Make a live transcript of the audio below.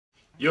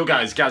Yo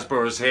guys, Gaz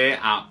Burrows here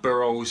at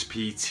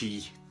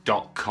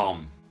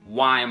burrowspt.com.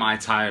 Why am I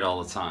tired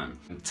all the time?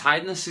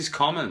 Tiredness is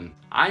common.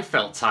 I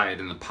felt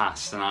tired in the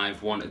past and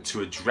I've wanted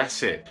to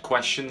address it.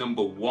 Question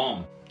number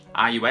one,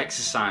 are you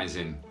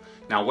exercising?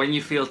 Now when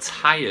you feel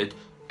tired,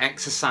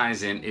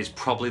 exercising is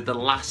probably the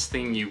last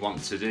thing you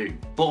want to do,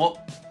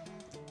 but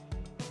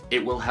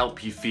it will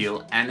help you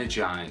feel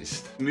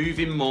energized.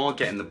 Moving more,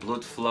 getting the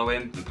blood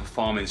flowing and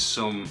performing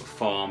some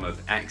form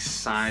of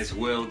exercise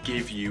will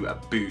give you a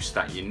boost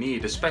that you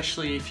need,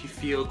 especially if you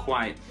feel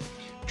quite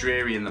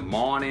dreary in the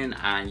morning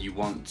and you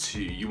want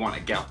to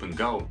get up and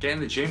go. Get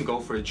in the gym, go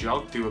for a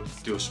jog, do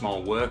a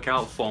small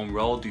workout, foam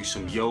roll, do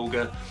some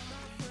yoga.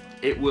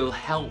 It will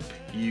help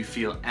you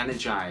feel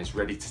energized,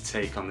 ready to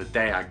take on the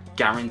day. I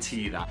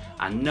guarantee that.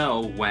 I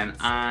know when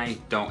I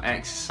don't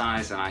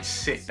exercise and I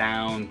sit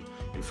down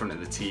in front of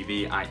the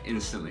TV, I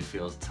instantly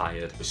feel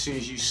tired. As soon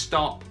as you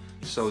stop,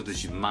 so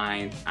does your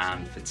mind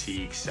and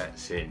fatigue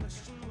sets in.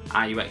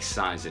 Are you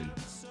exercising?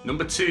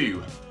 Number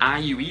two, are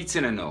you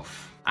eating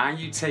enough? Are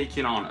you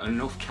taking on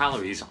enough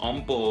calories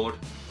on board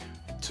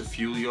to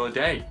fuel your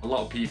day? A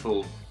lot of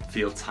people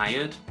feel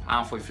tired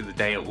halfway through the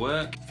day at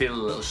work, feel a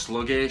little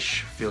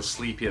sluggish, feel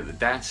sleepy at the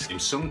desk. In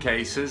some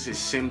cases, it's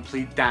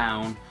simply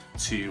down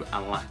to a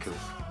lack of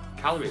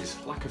calories,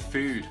 lack of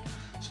food.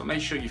 So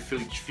make sure you're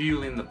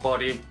fueling the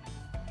body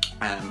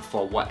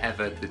for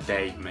whatever the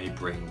day may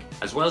bring.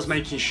 As well as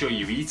making sure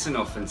you eat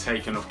enough and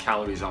take enough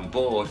calories on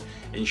board,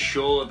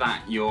 ensure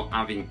that you're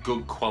having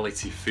good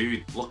quality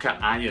food. Look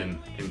at iron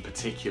in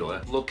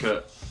particular. Look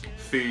at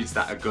foods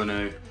that are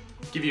gonna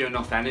give you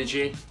enough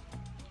energy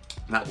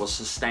that will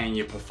sustain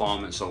your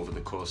performance over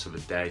the course of a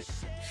day.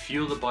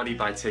 Fuel the body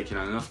by taking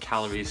enough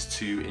calories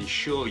to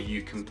ensure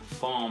you can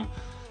perform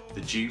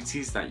the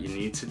duties that you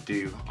need to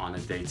do on a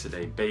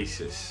day-to-day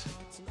basis.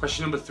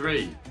 Question number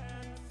three,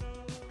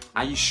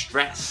 are you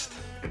stressed?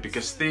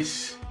 Because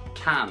this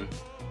can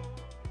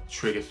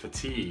trigger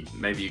fatigue.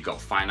 Maybe you've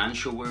got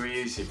financial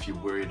worries, if you're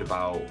worried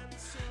about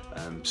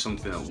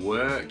something at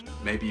work.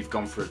 Maybe you've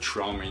gone through a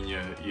trauma in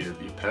your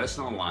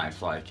personal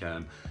life, like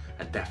a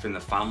death in the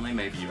family.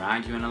 Maybe you're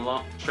arguing a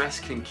lot. Stress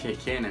can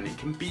kick in and it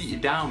can beat you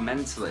down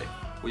mentally,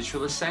 which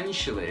will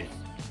essentially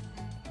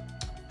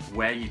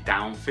wear you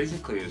down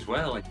physically as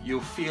well. You'll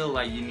feel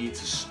like you need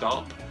to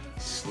stop,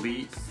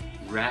 sleep,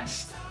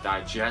 rest,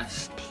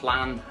 digest,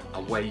 plan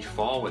a way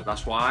forward.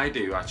 That's what I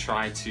do. I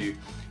try to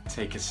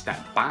take a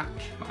step back.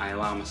 I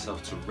allow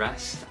myself to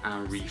rest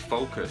and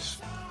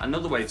refocus.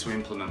 Another way to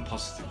implement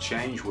positive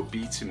change would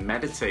be to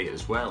meditate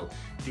as well.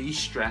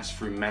 De-stress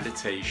through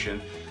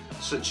meditation,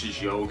 such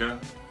as yoga,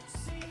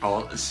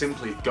 or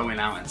simply going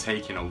out and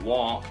taking a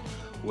walk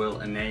will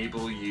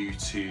enable you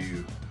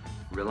to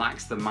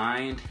relax the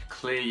mind,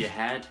 clear your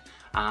head,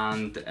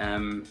 and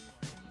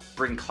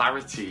bring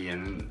clarity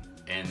in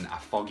a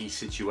foggy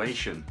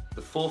situation.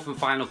 The fourth and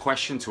final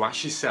question to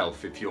ask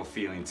yourself if you're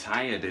feeling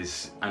tired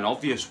is an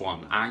obvious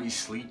one. Are you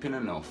sleeping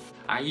enough?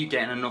 Are you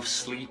getting enough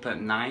sleep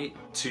at night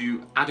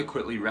to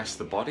adequately rest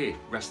the body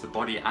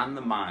and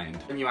the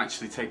mind? When you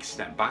actually take a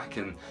step back,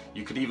 and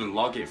you could even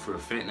log it through a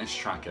fitness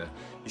tracker,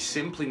 you're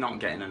simply not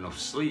getting enough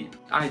sleep.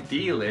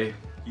 Ideally,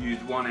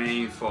 you'd want to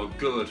aim for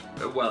good,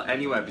 well,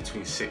 anywhere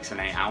between 6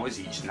 and 8 hours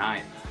each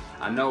night.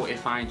 I know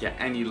if I get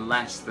any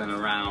less than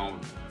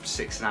around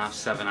 6.5,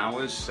 7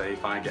 hours, say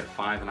if I get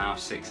 5.5,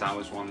 6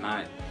 hours one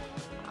night,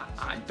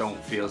 I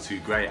don't feel too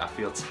great. I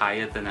feel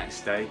tired the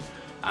next day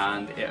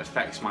and it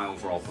affects my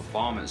overall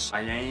performance.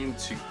 I aim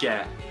to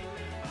get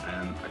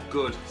a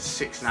good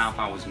 6.5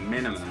 hours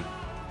minimum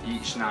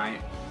each night,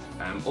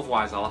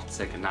 otherwise I'll have to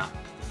take a nap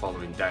the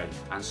following day,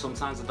 and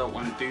sometimes I don't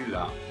want to do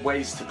that.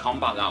 Ways to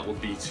combat that would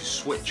be to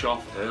switch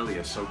off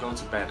earlier, so go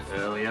to bed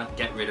earlier,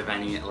 get rid of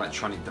any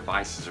electronic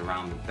devices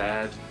around the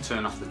bed,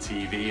 turn off the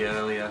TV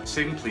earlier.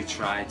 Simply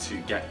try to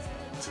get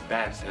to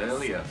bed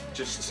earlier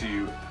just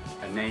to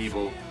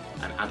enable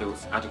an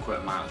adequate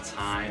amount of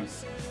time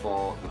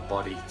for the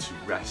body to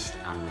rest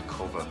and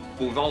recover.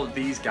 But with all of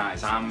these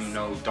guys, I'm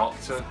no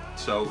doctor,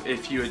 so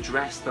if you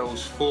address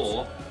those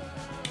four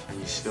and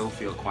you still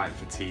feel quite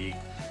fatigued,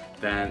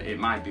 then it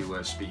might be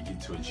worth speaking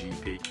to a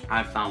GP.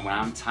 I've found when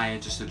I'm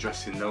tired, just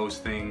addressing those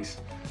things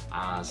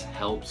has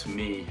helped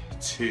me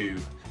to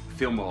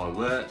feel more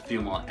alert,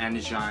 feel more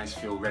energized,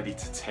 feel ready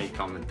to take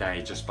on the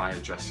day just by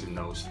addressing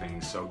those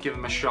things. So give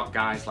them a shot,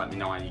 guys. Let me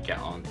know how you get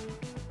on.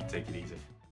 Take it easy.